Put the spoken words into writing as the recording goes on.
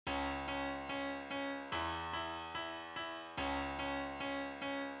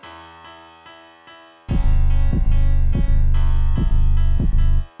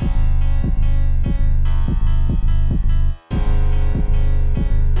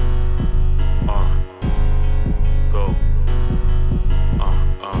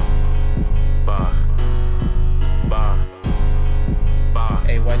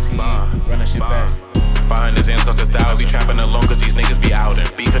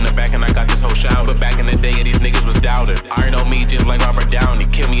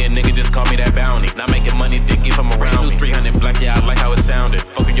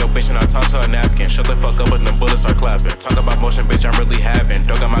bitch and I toss her a napkin. Shut the fuck up but them bullets are clapping. Talk about motion, bitch, I'm really having.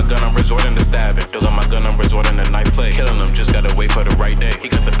 Dog got my gun, I'm resorting to stabbing. Dog got my gun, I'm resorting to knife play. Killing them, just gotta wait for the right day. He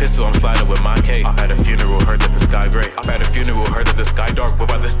got the pistol, I'm sliding with my K. I had a funeral, heard that the sky gray. I had a funeral, heard that the sky dark. We're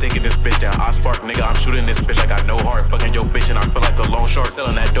about to stick in this bitch down. I spark, nigga, I'm shooting this bitch, I got no heart. Fucking your bitch and I feel like a long shark.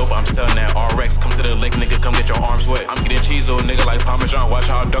 Selling that dope, I'm selling that RX. Come to the lake, nigga, come get your arms wet. I'm getting cheeco, nigga, like Parmesan. Watch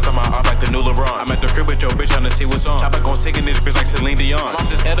how I duck on my eye like the new LeBron. I'm at the crib with your bitch, trying to see what's on. Chopper gon' sing in this bitch like Celine Dion. I'm off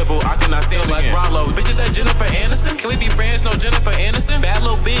this edible, I cannot stand like Rollo. Bitches at Jennifer Aniston. Can we be friends? No Jennifer Aniston. Bad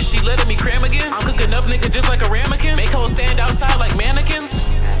little bitch, she letting me cram again. I'm cooking up, nigga, just like a ramekin. Make hoes stand outside like mannequins.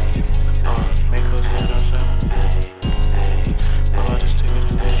 Make hoes stand outside. Oh, this ticket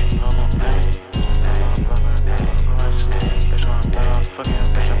is bitch, I'm on pay.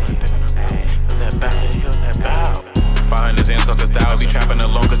 That bow. 500 Xans cost 1,000. Be trapping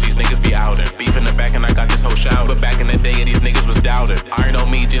alone cause these niggas be outin'. Beef in the back and I got this whole shout. But back in the day, these niggas was doubted. Iron on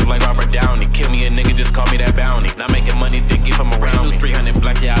me just like Robert Downey. Kill me a nigga, just call me that bounty. Not making money, then give him around me. 300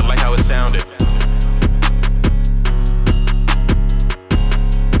 black